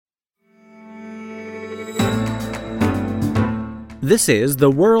This is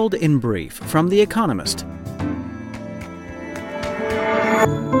The World in Brief from The Economist.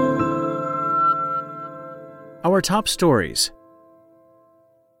 Our top stories.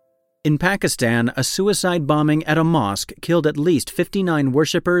 In Pakistan, a suicide bombing at a mosque killed at least 59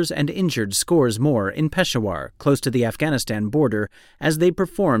 worshippers and injured scores more in Peshawar, close to the Afghanistan border, as they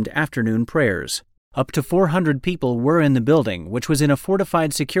performed afternoon prayers. Up to 400 people were in the building, which was in a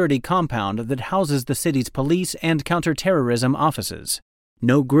fortified security compound that houses the city's police and counterterrorism offices.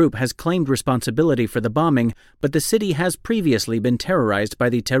 No group has claimed responsibility for the bombing, but the city has previously been terrorized by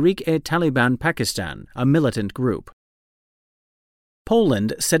the Tehreek-e-Taliban Pakistan, a militant group.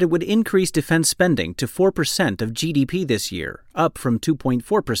 Poland said it would increase defense spending to 4% of GDP this year, up from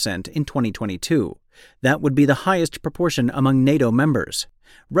 2.4% in 2022. That would be the highest proportion among NATO members.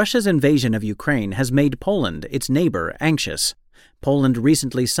 Russia's invasion of Ukraine has made Poland, its neighbor, anxious. Poland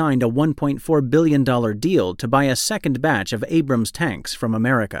recently signed a $1.4 billion deal to buy a second batch of Abrams tanks from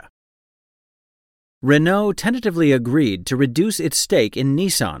America. Renault tentatively agreed to reduce its stake in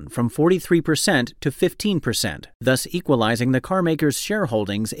Nissan from 43% to 15%, thus equalizing the carmaker's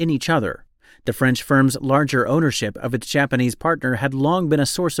shareholdings in each other. The French firm's larger ownership of its Japanese partner had long been a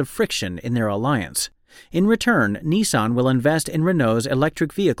source of friction in their alliance. In return, Nissan will invest in Renault's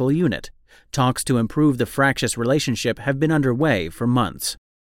electric vehicle unit. Talks to improve the fractious relationship have been underway for months.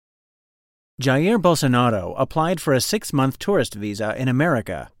 Jair Bolsonaro applied for a 6-month tourist visa in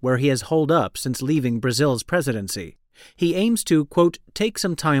America, where he has holed up since leaving Brazil's presidency. He aims to, quote, take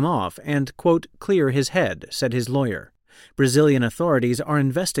some time off and, quote, clear his head, said his lawyer. Brazilian authorities are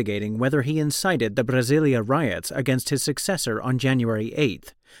investigating whether he incited the Brasilia riots against his successor on January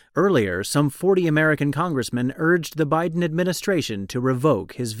 8th. Earlier, some 40 American congressmen urged the Biden administration to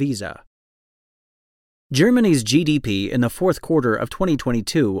revoke his visa. Germany's GDP in the fourth quarter of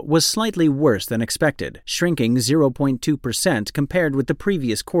 2022 was slightly worse than expected, shrinking 0.2% compared with the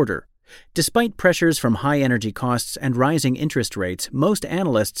previous quarter. Despite pressures from high energy costs and rising interest rates, most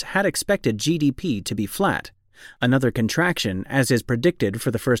analysts had expected GDP to be flat. Another contraction, as is predicted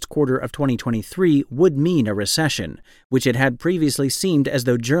for the first quarter of 2023, would mean a recession, which it had previously seemed as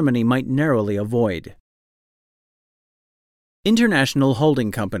though Germany might narrowly avoid. International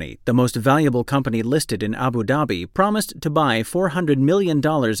Holding Company, the most valuable company listed in Abu Dhabi, promised to buy $400 million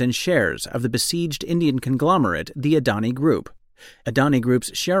in shares of the besieged Indian conglomerate, the Adani Group. Adani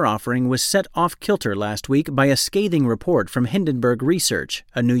Group's share offering was set off kilter last week by a scathing report from Hindenburg Research,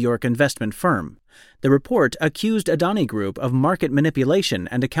 a New York investment firm. The report accused Adani Group of market manipulation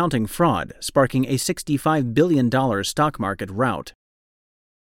and accounting fraud, sparking a $65 billion stock market rout.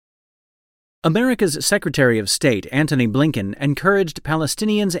 America's Secretary of State Antony Blinken encouraged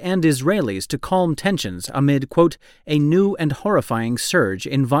Palestinians and Israelis to calm tensions amid, quote, a new and horrifying surge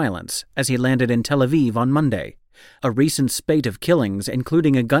in violence as he landed in Tel Aviv on Monday. A recent spate of killings,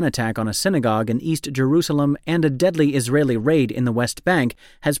 including a gun attack on a synagogue in East Jerusalem and a deadly Israeli raid in the West Bank,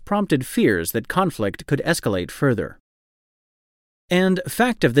 has prompted fears that conflict could escalate further. And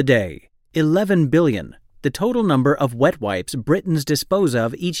fact of the day, 11 billion. The total number of wet wipes Britons dispose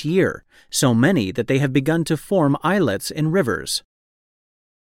of each year, so many that they have begun to form islets in rivers.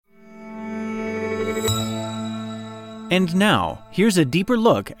 And now, here's a deeper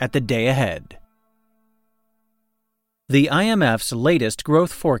look at the day ahead. The IMF's latest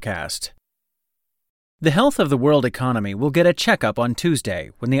growth forecast. The health of the world economy will get a checkup on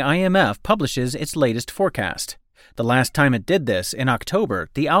Tuesday when the IMF publishes its latest forecast. The last time it did this, in October,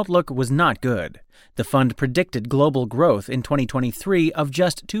 the outlook was not good. The fund predicted global growth in 2023 of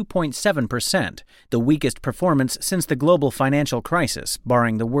just 2.7%, the weakest performance since the global financial crisis,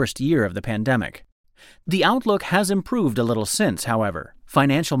 barring the worst year of the pandemic. The outlook has improved a little since, however.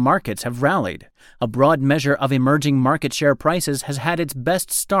 Financial markets have rallied. A broad measure of emerging market share prices has had its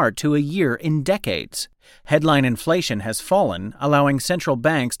best start to a year in decades. Headline inflation has fallen, allowing central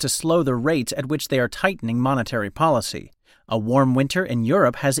banks to slow the rates at which they are tightening monetary policy. A warm winter in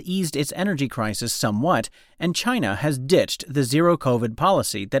Europe has eased its energy crisis somewhat, and China has ditched the zero-COVID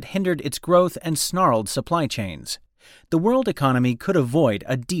policy that hindered its growth and snarled supply chains. The world economy could avoid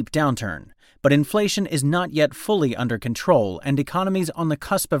a deep downturn, but inflation is not yet fully under control, and economies on the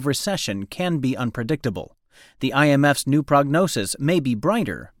cusp of recession can be unpredictable. The IMF's new prognosis may be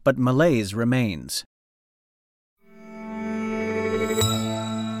brighter, but malaise remains.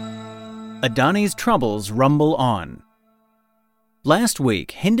 Adani's troubles rumble on. Last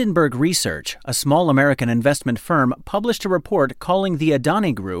week, Hindenburg Research, a small American investment firm, published a report calling the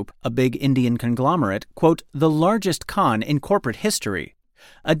Adani Group, a big Indian conglomerate, quote, the largest con in corporate history.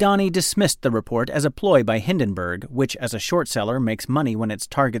 Adani dismissed the report as a ploy by Hindenburg, which as a short seller makes money when its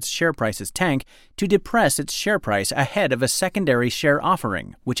target's share prices tank, to depress its share price ahead of a secondary share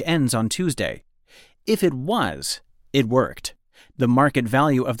offering, which ends on Tuesday. If it was, it worked. The market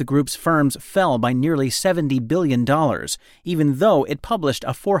value of the group's firms fell by nearly $70 billion, even though it published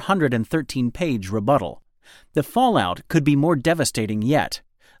a 413-page rebuttal. The fallout could be more devastating yet.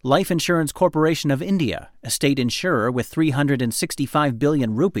 Life Insurance Corporation of India, a state insurer with 365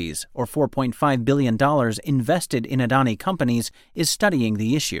 billion rupees, or $4.5 billion invested in Adani companies, is studying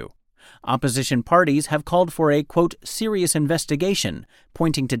the issue. Opposition parties have called for a, quote, serious investigation,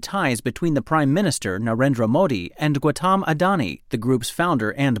 pointing to ties between the Prime Minister, Narendra Modi, and Gautam Adani, the group's founder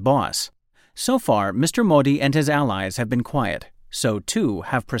and boss. So far, Mr. Modi and his allies have been quiet. So, too,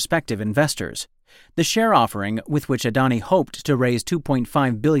 have prospective investors. The share offering, with which Adani hoped to raise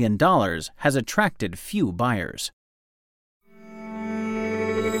 $2.5 billion, has attracted few buyers.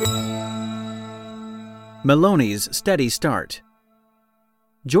 Meloni's steady start.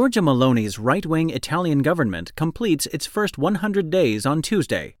 Giorgia Meloni's right-wing Italian government completes its first 100 days on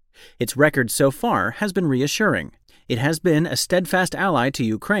Tuesday. Its record so far has been reassuring. It has been a steadfast ally to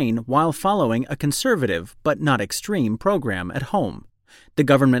Ukraine while following a conservative but not extreme program at home. The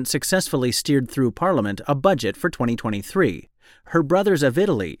government successfully steered through Parliament a budget for 2023. Her Brothers of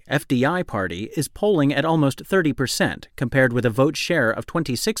Italy, FDI party, is polling at almost 30%, compared with a vote share of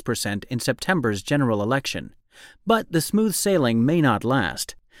 26% in September's general election. But the smooth sailing may not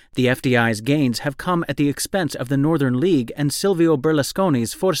last. The FDI's gains have come at the expense of the Northern League and Silvio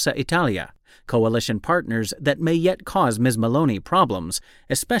Berlusconi's Forza Italia, coalition partners that may yet cause Ms. Meloni problems,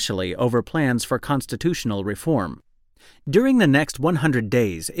 especially over plans for constitutional reform. During the next 100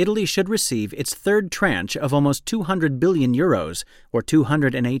 days, Italy should receive its third tranche of almost 200 billion euros, or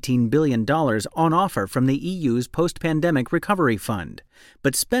 $218 billion, on offer from the EU's post-pandemic recovery fund.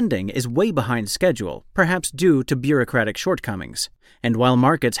 But spending is way behind schedule, perhaps due to bureaucratic shortcomings. And while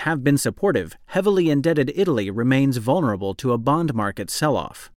markets have been supportive, heavily indebted Italy remains vulnerable to a bond market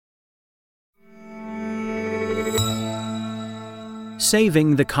sell-off.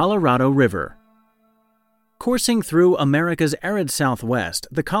 Saving the Colorado River. Coursing through America's arid Southwest,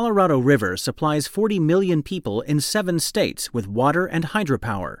 the Colorado River supplies 40 million people in 7 states with water and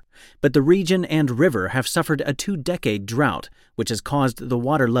hydropower. But the region and river have suffered a 2-decade drought, which has caused the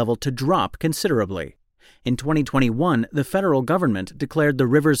water level to drop considerably. In 2021, the federal government declared the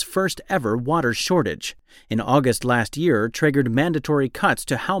river's first-ever water shortage. In August last year, triggered mandatory cuts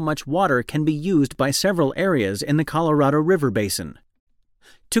to how much water can be used by several areas in the Colorado River basin.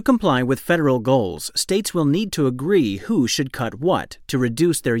 To comply with federal goals, states will need to agree who should cut what to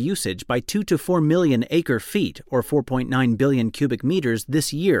reduce their usage by 2 to 4 million acre-feet, or 4.9 billion cubic meters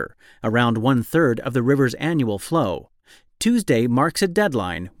this year, around 1/3 of the river's annual flow. Tuesday marks a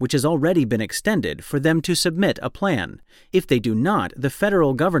deadline, which has already been extended, for them to submit a plan. If they do not, the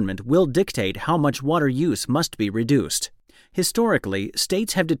federal government will dictate how much water use must be reduced. Historically,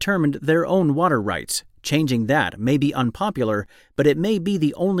 states have determined their own water rights. Changing that may be unpopular, but it may be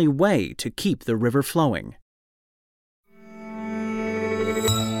the only way to keep the river flowing.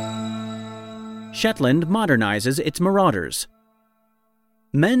 Shetland modernizes its marauders.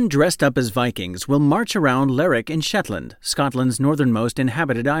 Men dressed up as Vikings will march around Lerwick in Shetland, Scotland's northernmost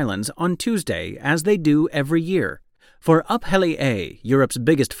inhabited islands, on Tuesday, as they do every year. For Uphelly A, Europe's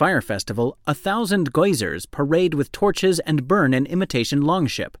biggest fire festival, 1,000 geysers parade with torches and burn an imitation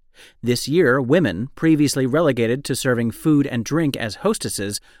longship. This year, women, previously relegated to serving food and drink as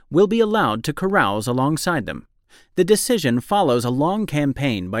hostesses, will be allowed to carouse alongside them. The decision follows a long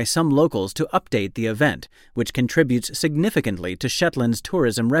campaign by some locals to update the event, which contributes significantly to Shetland's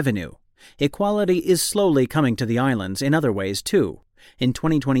tourism revenue. Equality is slowly coming to the islands in other ways, too. In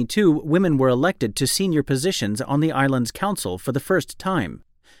 2022, women were elected to senior positions on the island's council for the first time.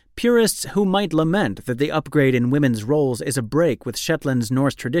 Purists who might lament that the upgrade in women's roles is a break with Shetland's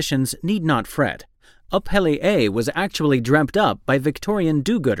Norse traditions need not fret. Uphelly A was actually dreamt up by Victorian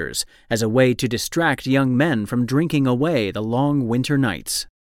do-gooders as a way to distract young men from drinking away the long winter nights.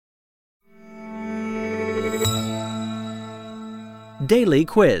 Daily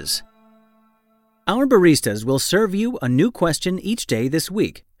Quiz. Our baristas will serve you a new question each day this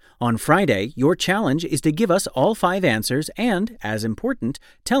week. On Friday, your challenge is to give us all 5 answers and, as important,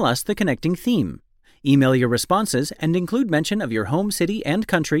 tell us the connecting theme. Email your responses and include mention of your home city and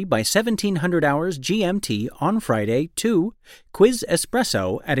country by 1700 hours GMT on Friday to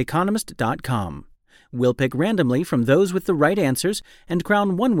quizespresso@economist.com. We'll pick randomly from those with the right answers and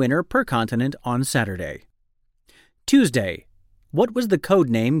crown one winner per continent on Saturday. Tuesday. What was the code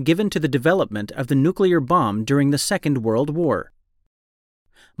name given to the development of the nuclear bomb during the Second World War?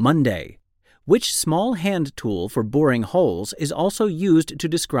 Monday. Which small hand tool for boring holes is also used to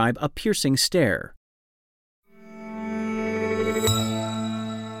describe a piercing stare?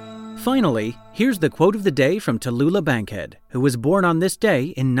 Finally, here's the quote of the day from Tallulah Bankhead, who was born on this day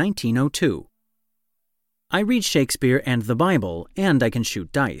in 1902. I read Shakespeare and the Bible, and I can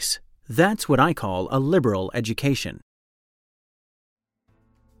shoot dice. That's what I call a liberal education.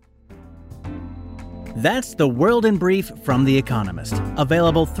 That's The World in Brief from The Economist,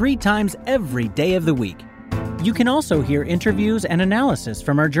 available 3 times every day of the week. You can also hear interviews and analysis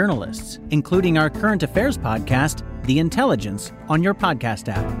from our journalists, including our current affairs podcast, The Intelligence, on your podcast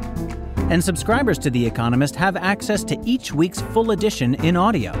app. And subscribers to The Economist have access to each week's full edition in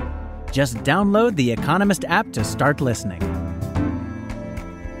audio. Just download The Economist app to start listening.